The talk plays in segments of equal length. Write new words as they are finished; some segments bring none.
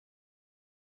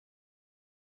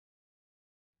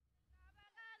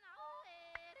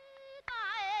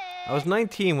I was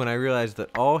 19 when I realized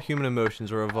that all human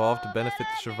emotions are evolved to benefit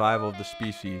the survival of the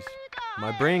species.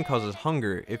 My brain causes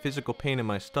hunger, a physical pain in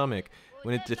my stomach,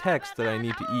 when it detects that I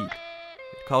need to eat.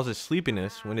 It causes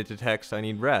sleepiness when it detects I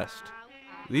need rest.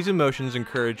 These emotions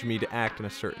encourage me to act in a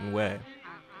certain way.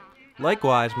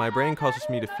 Likewise, my brain causes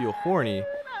me to feel horny,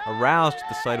 aroused at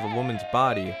the sight of a woman's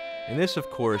body, and this, of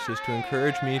course, is to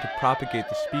encourage me to propagate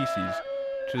the species,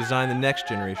 to design the next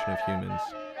generation of humans.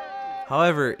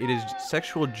 However, it is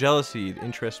sexual jealousy that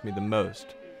interests me the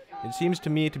most. It seems to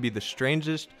me to be the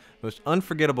strangest, most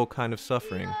unforgettable kind of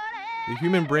suffering. The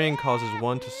human brain causes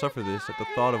one to suffer this at the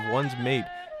thought of one's mate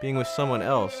being with someone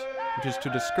else, which is to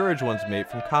discourage one's mate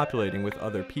from copulating with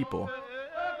other people.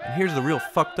 And here's the real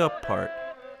fucked up part.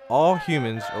 All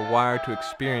humans are wired to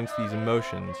experience these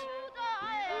emotions.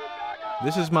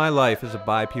 This is my life as a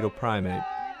bipedal primate.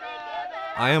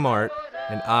 I am art,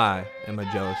 and I am a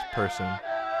jealous person.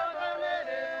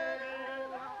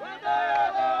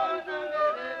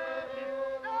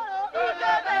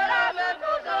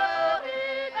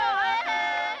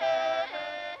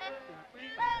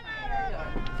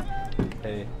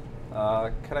 Hey,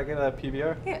 could I get a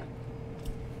PBR? Yeah.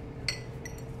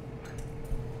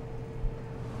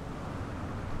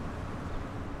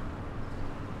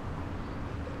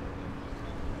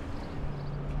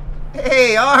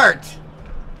 Hey, Art!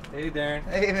 Hey, Darren.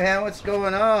 Hey, man, what's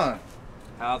going on?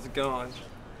 How's it going?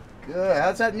 Good.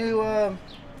 How's that new,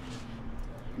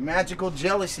 magical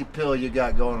jealousy pill you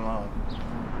got going on?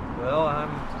 Well,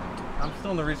 I'm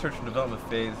still in the research and development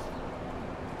phase.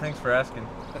 Thanks for asking.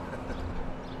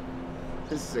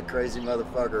 This is a crazy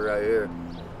motherfucker right here.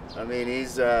 I mean,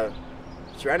 he's,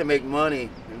 trying to make money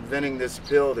inventing this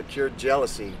pill to cure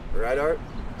jealousy. Right, Art?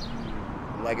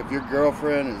 Like if your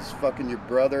girlfriend is fucking your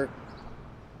brother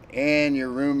and your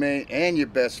roommate and your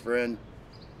best friend,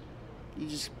 you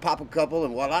just pop a couple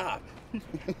and voila.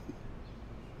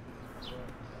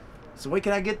 So when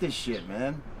can I get this shit,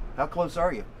 man? How close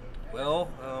are you? Well,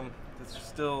 this is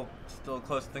still the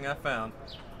closest thing I found.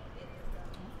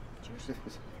 Cheers.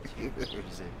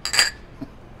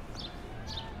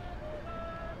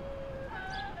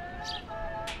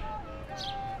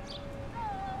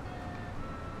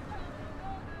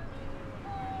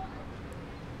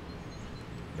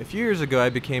 A few years ago, I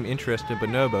became interested in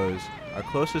bonobos, our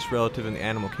closest relative in the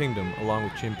animal kingdom, along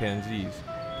with chimpanzees.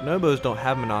 Bonobos don't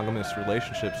have monogamous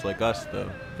relationships like us,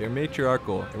 though. They are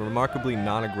matriarchal and remarkably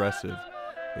non-aggressive.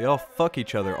 They all fuck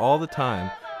each other all the time,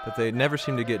 but they never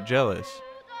seem to get jealous.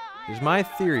 It is my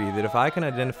theory that if I can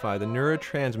identify the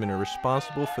neurotransmitter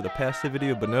responsible for the passivity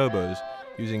of bonobos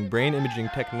using brain imaging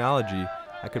technology,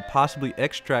 I could possibly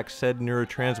extract said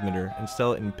neurotransmitter and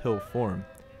sell it in pill form.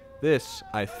 This,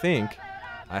 I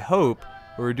hope,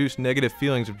 will reduce negative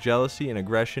feelings of jealousy and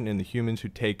aggression in the humans who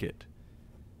take it.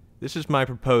 This is my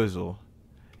proposal,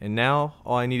 and now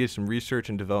all I need is some research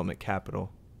and development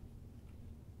capital.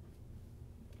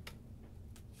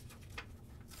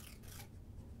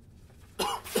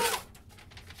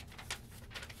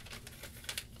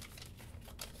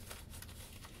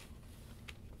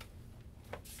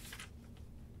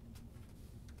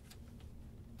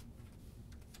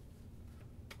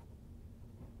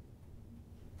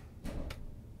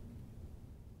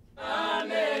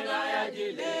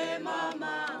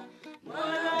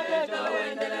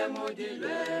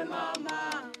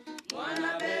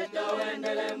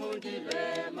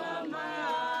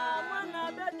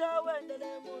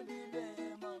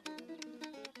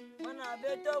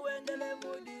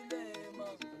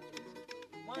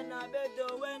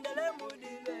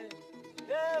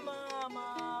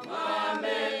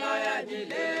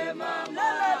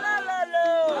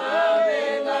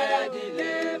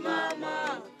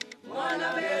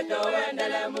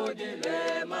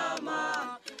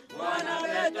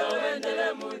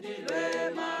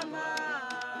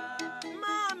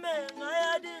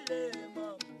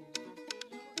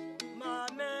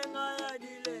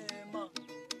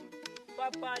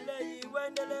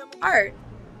 Art,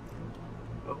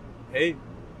 Oh, hey,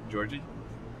 Georgie.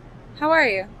 how are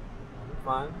you?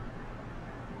 Fine.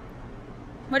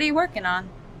 What are you working on?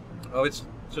 Oh, it's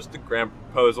just a grant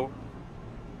proposal.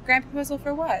 Grant proposal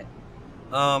for what?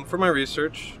 For my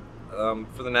research,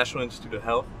 for the National Institute of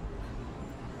Health.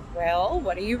 Well,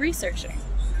 what are you researching?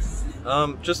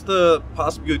 Just the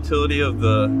possible utility of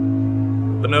the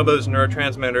bonobo's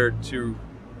neurotransmitter to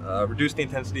reduce the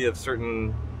intensity of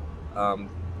certain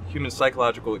human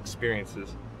psychological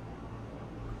experiences.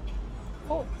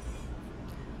 Cool.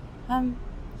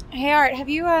 Hey Art, have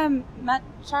you met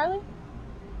Charlie?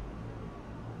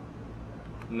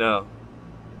 No.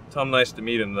 Tell him nice to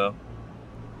meet him, though.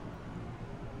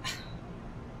 You're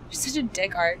such a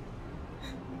dick, Art.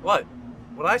 What?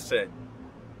 What'd I say?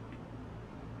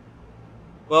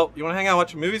 Well, you wanna hang out and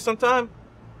watch a movie sometime?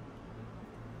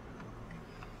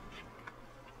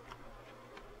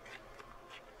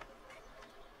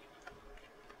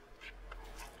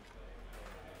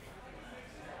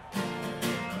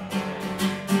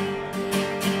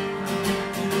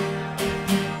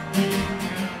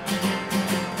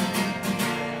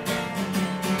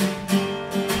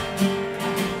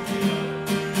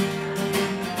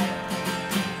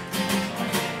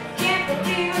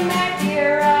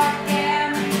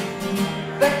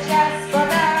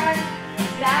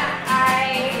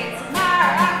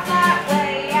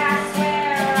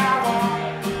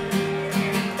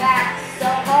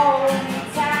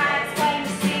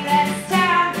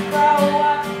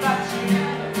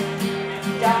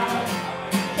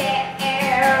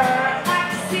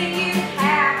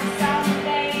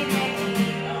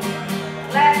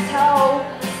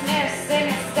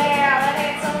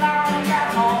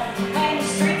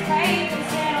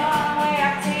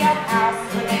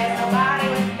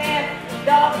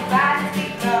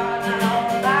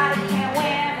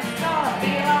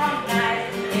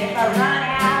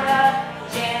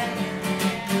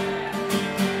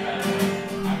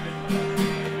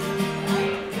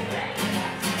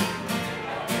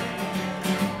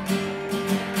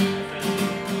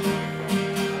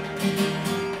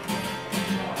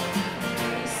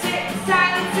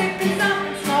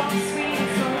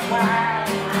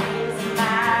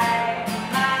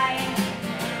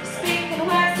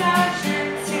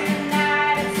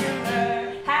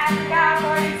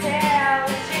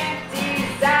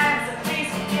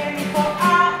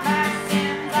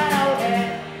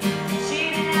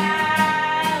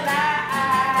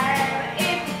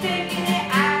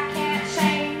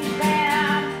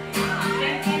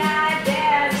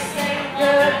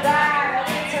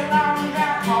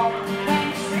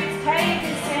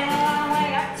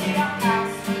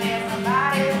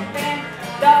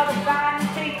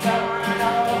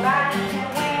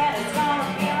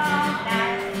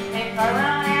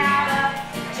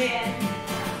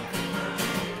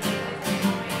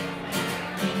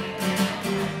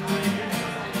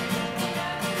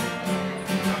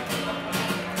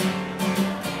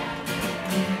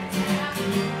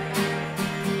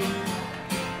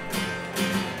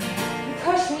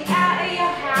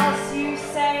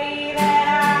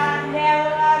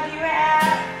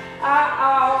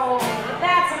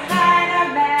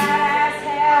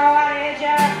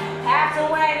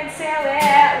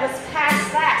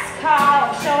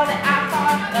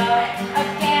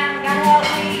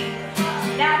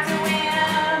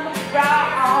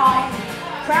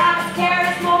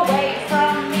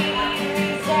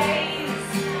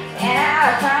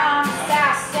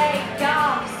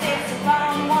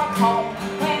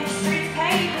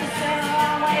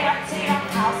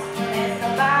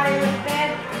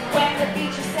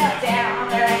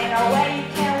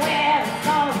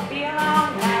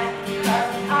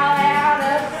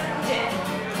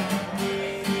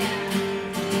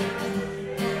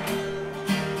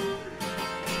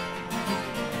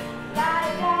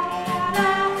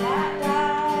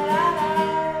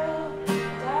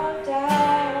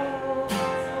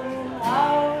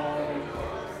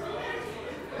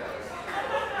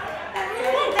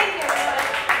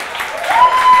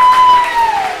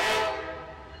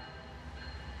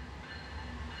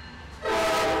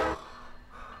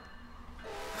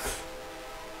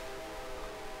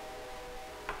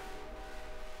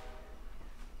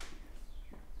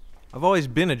 I've always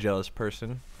been a jealous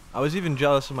person. I was even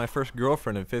jealous of my first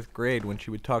girlfriend in 5th grade when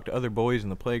she would talk to other boys in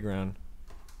the playground.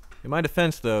 In my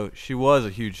defense, though, she was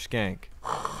a huge skank.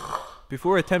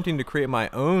 Before attempting to create my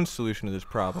own solution to this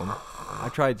problem, I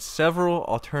tried several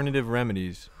alternative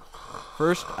remedies.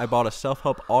 First, I bought a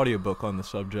self-help audiobook on the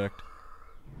subject.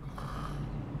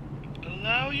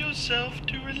 Allow yourself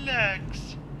to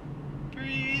relax.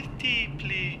 Breathe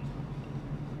deeply.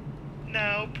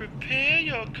 Now prepare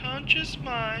your conscious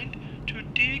mind to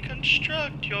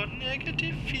deconstruct your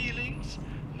negative feelings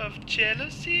of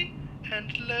jealousy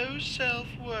and low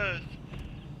self-worth.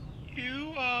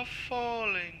 You are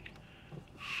falling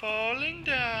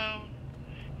down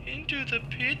into the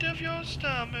pit of your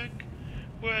stomach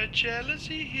where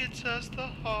jealousy hits us the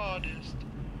hardest.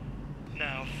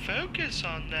 Now focus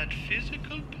on that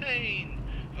physical pain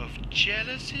of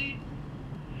jealousy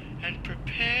and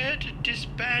prepare to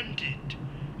disband it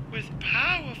with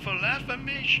powerful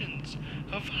affirmations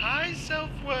of high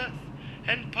self-worth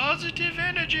and positive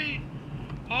energy.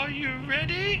 Are you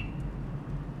ready?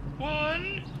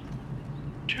 1,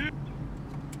 2.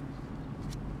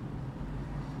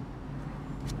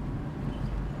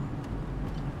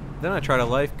 Then I tried a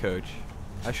life coach.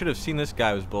 I should have seen this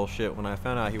guy was bullshit when I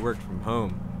found out he worked from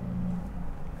home.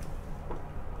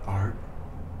 Art?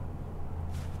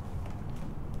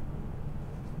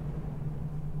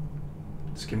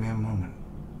 Just give me a moment.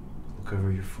 Look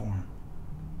over your form.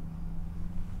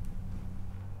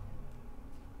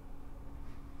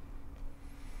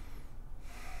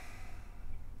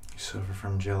 You suffer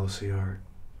from jealousy, Art?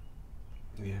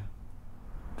 Yeah.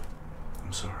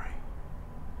 I'm sorry.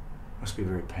 Must be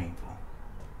very painful.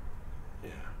 Yeah,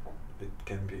 it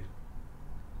can be.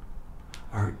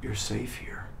 Art, you're safe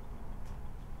here.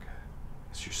 Okay.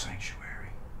 It's your sanctuary.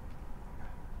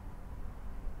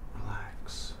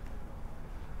 Relax.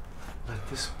 Let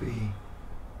this be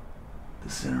the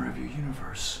center of your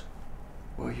universe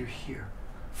while you're here.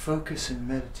 Focus and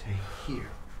meditate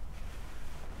here.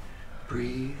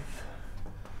 Breathe.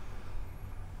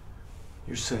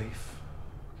 You're safe.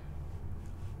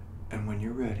 And when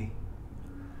you're ready,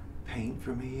 paint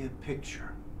for me a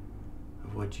picture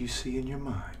of what you see in your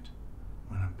mind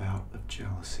when a bout of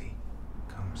jealousy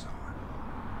comes on.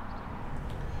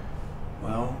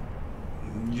 Well,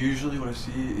 usually what I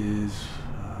see is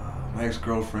my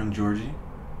ex-girlfriend, Georgie.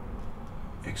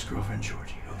 Ex-girlfriend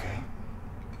Georgie, okay.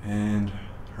 And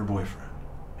her boyfriend.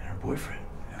 And her boyfriend,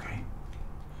 okay.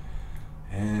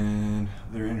 And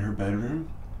they're in her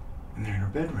bedroom. And they're in her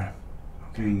bedroom,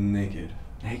 okay. Naked.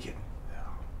 Naked. Yeah.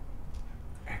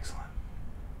 Excellent.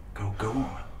 Go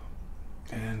on.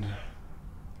 And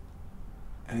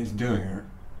he's doing her.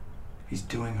 He's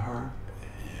doing her?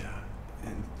 Yeah.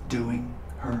 And doing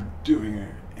her? Doing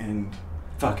her. And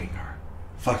fucking her.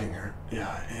 Fucking her.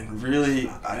 Yeah. And really,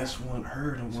 I just want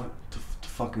her to want to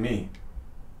fuck me.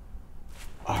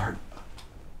 Art,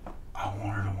 I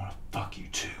want her to want to fuck you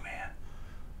too, man.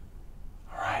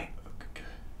 Alright? Okay.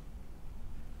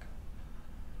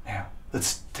 Now,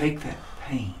 let's take that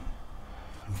pain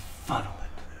and funnel it.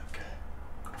 Okay.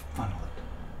 Funnel it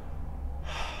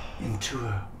into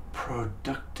a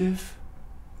productive,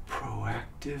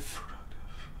 proactive,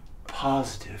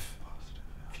 positive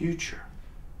future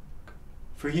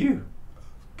for you.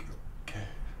 Okay.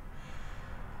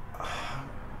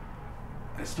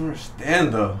 I just don't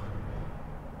understand, though.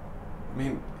 I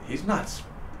mean, he's not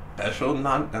special.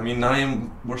 Not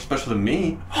even more special than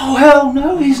me. Oh, hell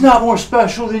no, he's not more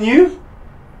special than you.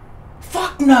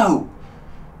 Fuck no.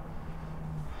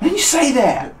 When you say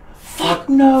that, fuck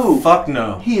no. Fuck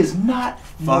no. He is not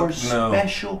more Fuck no.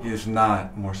 special. He is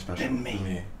not more special than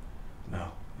me.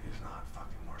 No, he is not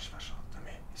fucking more special than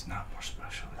me. He's not more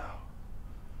special. No.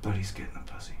 But he's getting the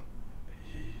pussy.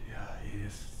 He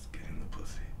is getting the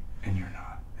pussy. And you're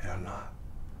not. And I'm not.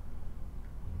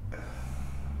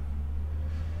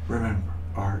 Remember,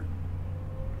 Art.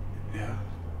 Yeah.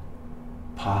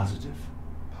 Positive.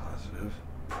 Positive.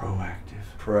 Proactive.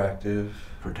 Proactive.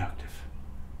 Productive.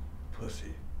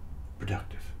 Pussy.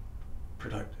 Productive.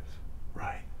 Productive.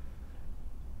 Right.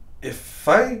 If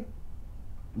I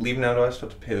leave now, do I still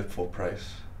have to pay the full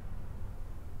price?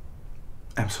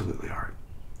 Absolutely, Art.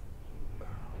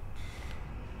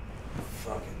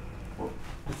 Fucking. Well,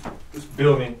 just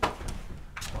bill me.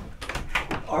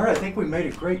 Art, I think we made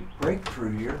a great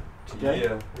breakthrough here today.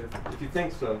 Yeah, if you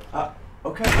think so.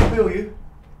 Okay, I'll bill you.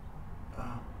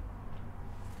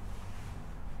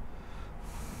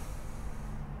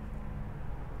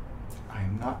 I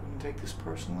am not going to take this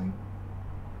personally.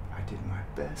 I did my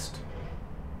best.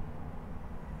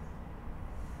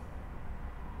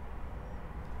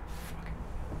 Fuck it.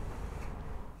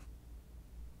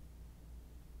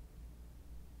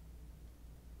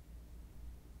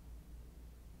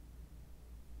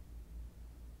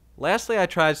 Lastly, I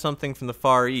tried something from the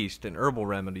Far East, an herbal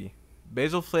remedy.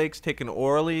 Basil flakes taken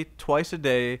orally twice a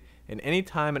day and any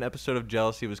time an episode of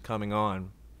jealousy was coming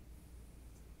on.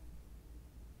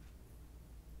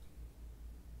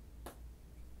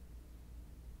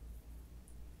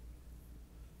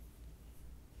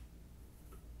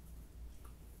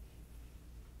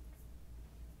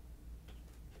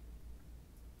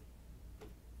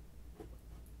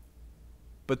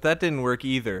 But that didn't work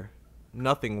either.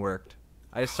 Nothing worked.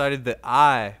 I decided that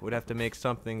I would have to make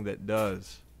something that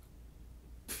does.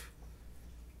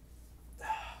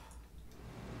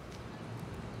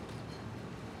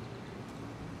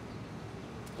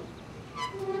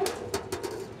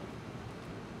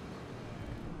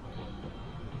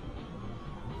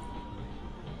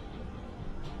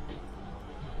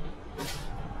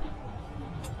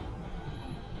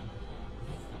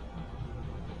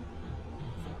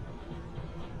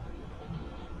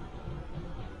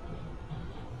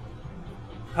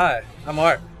 Hi, I'm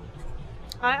Art.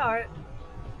 Hi, Art.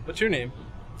 What's your name?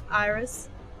 Iris.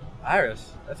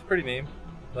 Iris. That's a pretty name.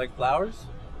 Like flowers?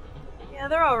 Yeah,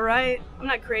 they're alright. I'm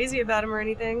not crazy about them or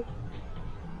anything.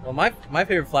 Well, my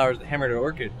favorite flower is the hammerhead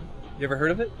orchid. You ever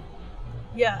heard of it?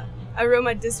 Yeah, I wrote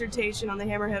my dissertation on the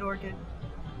hammerhead orchid.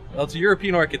 Well, it's a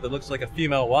European orchid that looks like a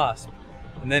female wasp.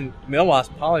 And then male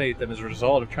wasps pollinate them as a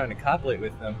result of trying to copulate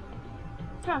with them.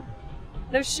 Huh.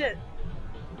 No shit.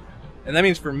 And that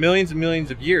means for millions and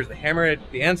millions of years, the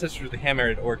ancestors of the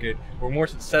hammerhead orchid were more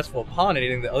successful at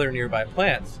pollinating the other nearby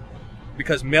plants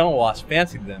because male wasps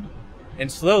fancied them.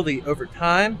 And slowly, over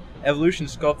time, evolution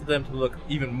sculpted them to look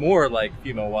even more like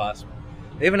female wasps.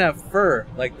 They even have fur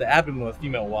like the abdomen of a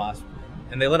female wasp,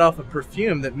 and they let off a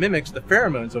perfume that mimics the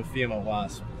pheromones of a female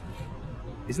wasp.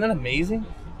 Isn't that amazing?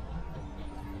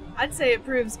 I'd say it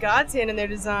proves God's hand in their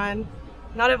design,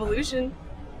 not evolution.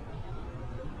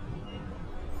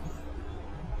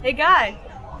 Hey, Guy.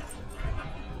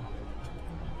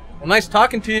 Well, nice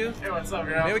talking to you. Hey, what's up,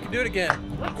 girl? Maybe we can do it again.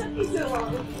 What took you so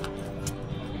long?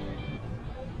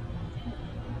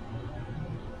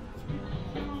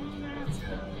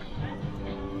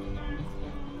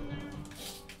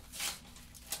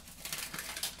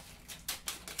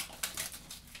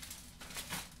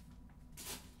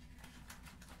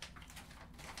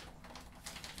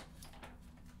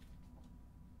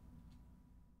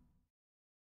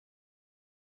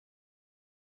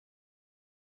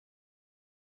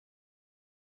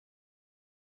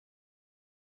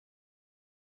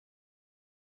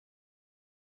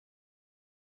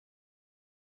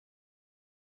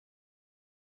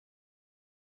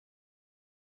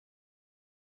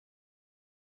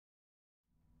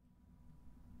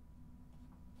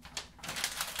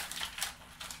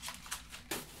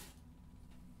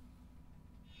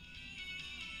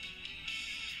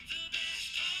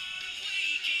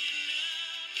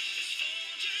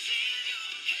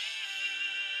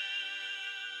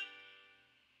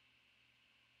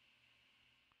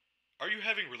 Are you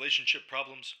having relationship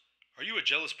problems? Are you a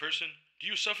jealous person? Do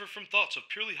you suffer from thoughts of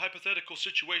purely hypothetical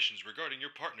situations regarding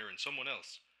your partner and someone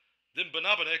else? Then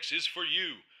BonobonEX is for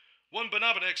you. One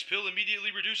BonobonEX pill immediately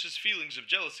reduces feelings of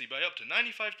jealousy by up to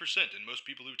 95% in most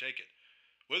people who take it.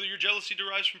 Whether your jealousy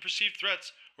derives from perceived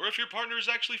threats, or if your partner is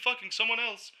actually fucking someone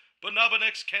else,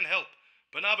 BonobonEX can help.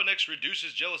 BonobonEX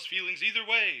reduces jealous feelings either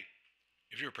way.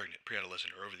 If you're pregnant,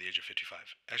 pre-adolescent, or over the age of 55,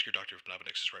 ask your doctor if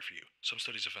BonobonEX is right for you. Some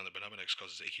studies have found that BonobonEX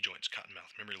causes achy joints, cotton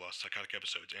mouth, memory loss, psychotic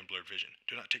episodes, and blurred vision.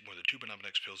 Do not take more than 2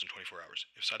 BonobonEX pills in 24 hours.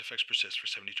 If side effects persist for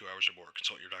 72 hours or more,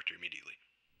 consult your doctor immediately.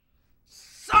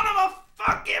 Son of a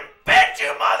fucking bitch,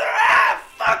 you mother ass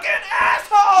fucking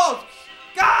assholes!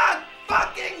 God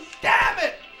fucking damn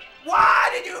it!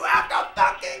 Why did you have to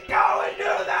fucking go and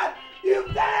do that? You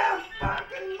damn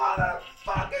fucking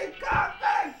motherfucking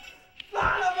cockbag!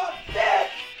 Son of a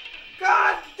bitch!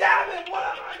 God damn it! What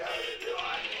am I going to do?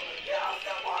 I'm going to kill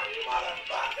someone, you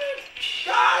motherfuckers!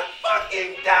 God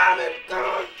fucking damn it!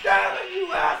 God damn it,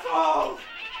 you assholes!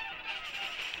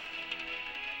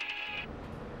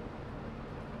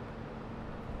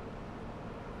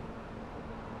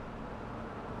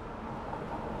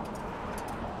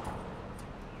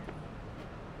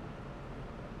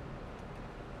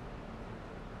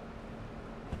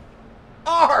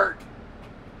 Art!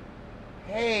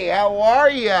 Hey, how are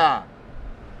ya?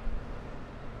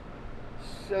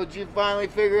 So, did you finally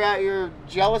figure out your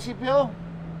jealousy pill?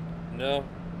 No,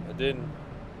 I didn't.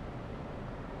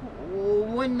 Well,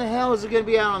 when the hell is it gonna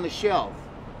be out on the shelf?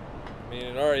 I mean,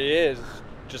 it already is. It's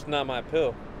just not my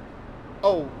pill.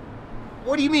 Oh,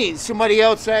 what do you mean? Somebody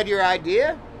else had your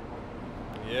idea?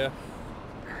 Yeah.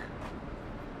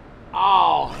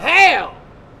 Oh, hell!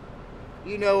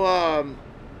 You know,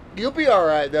 you'll be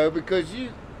alright though, because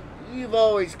you've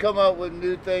always come up with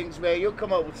new things, man. You'll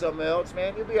come up with something else,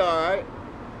 man. You'll be alright.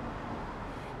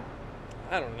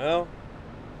 I don't know.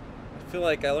 I feel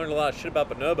like I learned a lot of shit about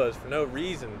bonobos for no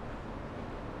reason.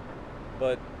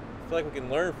 But I feel like we can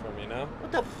learn from, you know?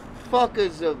 What the fuck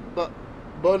is a bonobo?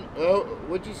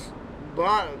 What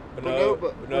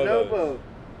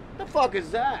the fuck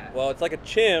is that? Well, it's like a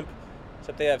chimp,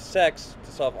 except they have sex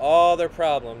to solve all their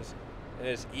problems and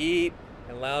just eat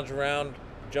and lounge around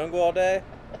the jungle all day.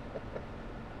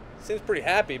 Seems pretty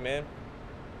happy, man.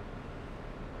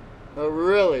 Oh,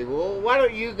 really? Well, why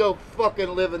don't you go fucking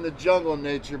live in the jungle,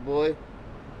 nature boy?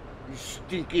 You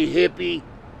stinky hippie.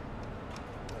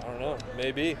 I don't know,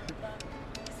 maybe.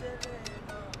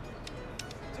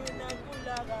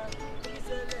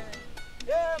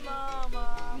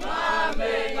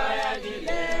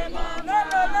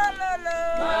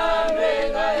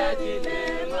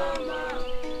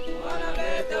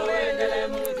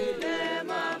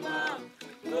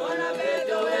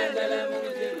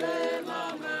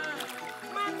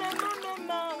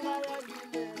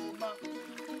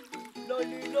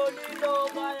 lolilo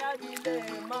ngaya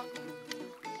dilema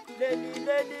leli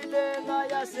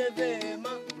ngaya sevema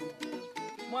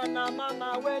mwana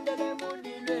mama wendele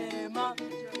mudilema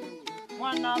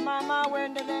mwana mama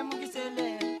wendele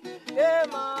mukisele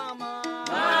mama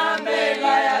mame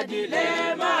ngaya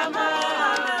dilema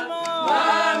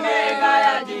mame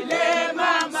ngaya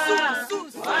dilema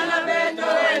mwana beto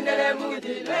wendele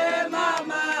mudilema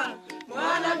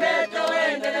mwana beto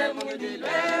wendele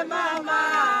mudilema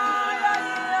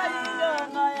la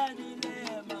ngaya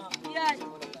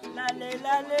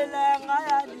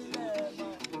dilema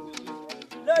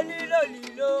lolilo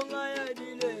ngaya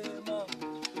dilema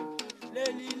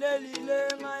leli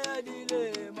ngaya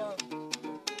dilema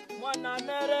mwana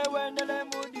mere wendele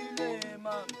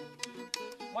mudilema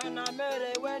mwana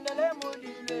mere wendele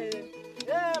mudile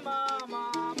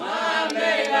mama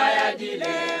mame ngaya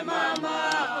dilema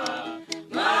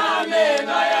mame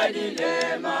ngaya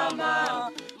dilema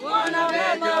mwana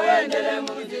beto wendele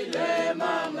mudile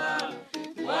mama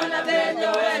mwana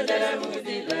beto wendele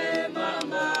mudile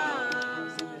mama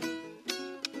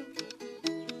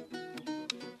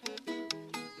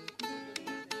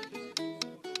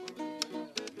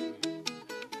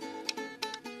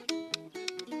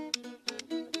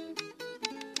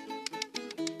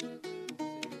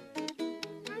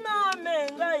mame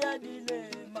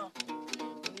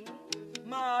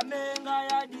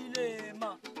ngaya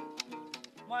dilema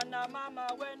mwana mama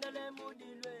wendele mudile